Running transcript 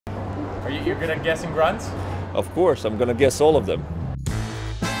You're good at guessing grunts? Of course, I'm gonna guess all of them.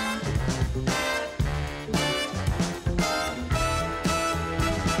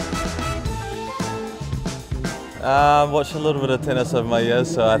 Watched a little bit of tennis over my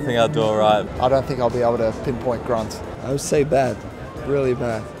years, so I think I'll do all right. I don't think I'll be able to pinpoint grunt. I would say bad, really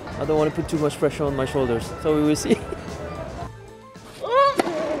bad. I don't want to put too much pressure on my shoulders, so we will see.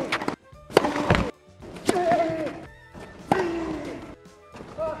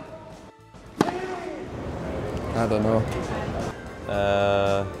 I don't know.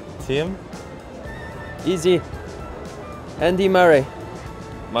 Team? Easy. Andy Murray.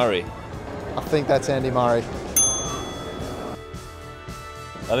 Murray. I think that's Andy Murray.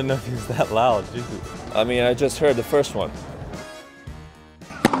 I didn't know if he was that loud, Jesus. I mean, I just heard the first one.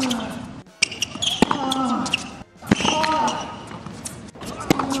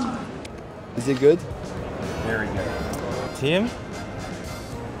 Is he good? Very good. Team?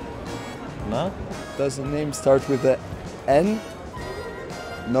 No? Does the name start with the N?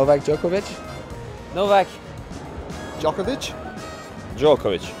 Novak Djokovic? Novak. Djokovic?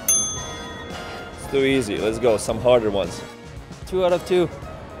 Djokovic. It's too easy. Let's go, some harder ones. 2 out of 2.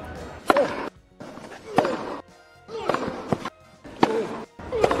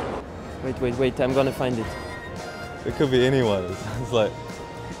 Wait, I'm gonna find it. It could be anyone. It's like...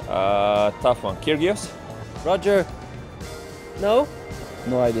 Tough one. Kyrgios? Roger. No?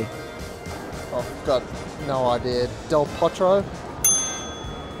 No idea. I've got no idea. Del Potro?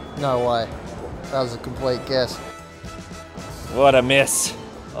 No way. That was a complete guess. What a miss.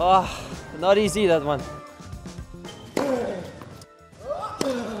 Oh, not easy, that one.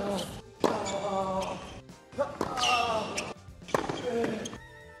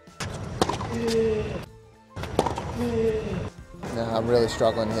 No, I'm really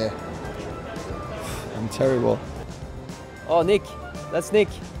struggling here. I'm terrible. Oh, Nick. That's Nick.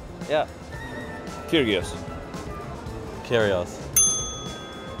 Yeah. Kyrgios. Kyrgios.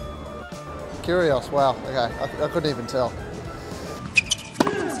 Curious, wow, okay, I couldn't even tell.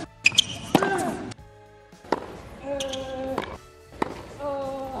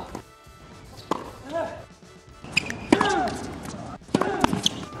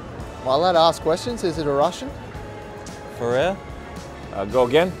 Am I allowed to ask questions? Is it a Russian? For real? Go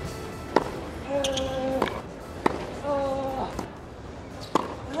again.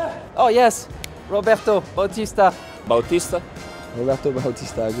 Oh, yes. Roberto Bautista. Bautista. Roberto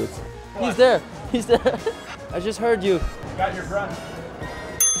Bautista, good. He's there. He's there. I just heard you. You got your grunt.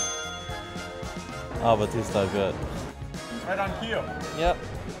 Oh, Batista, good. Right on cue. Yep.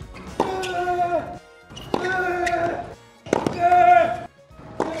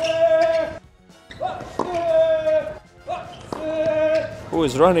 Who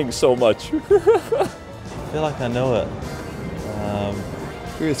is running so much? I feel like I know it.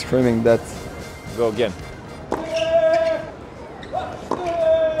 Who is screaming that? Go again.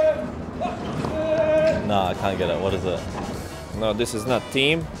 No, I can't get it. What is it? No, this is not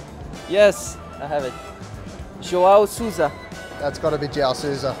team. Yes, I have it. Joao Souza. That's got to be Joao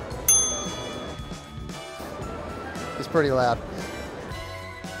Souza. He's pretty loud.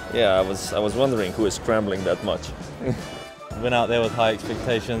 Yeah, I was wondering who is scrambling that much. Went out there with high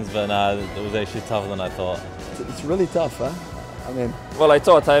expectations, but nah, it was actually tougher than I thought. It's really tough, huh? I mean, Well, I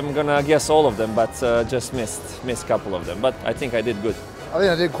thought I'm gonna guess all of them, but just missed a couple of them. But I think I did good. I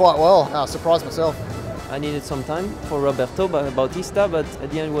think I did quite well. I surprised myself. I needed some time for Roberto Bautista, but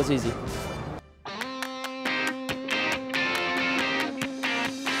at the end it was easy.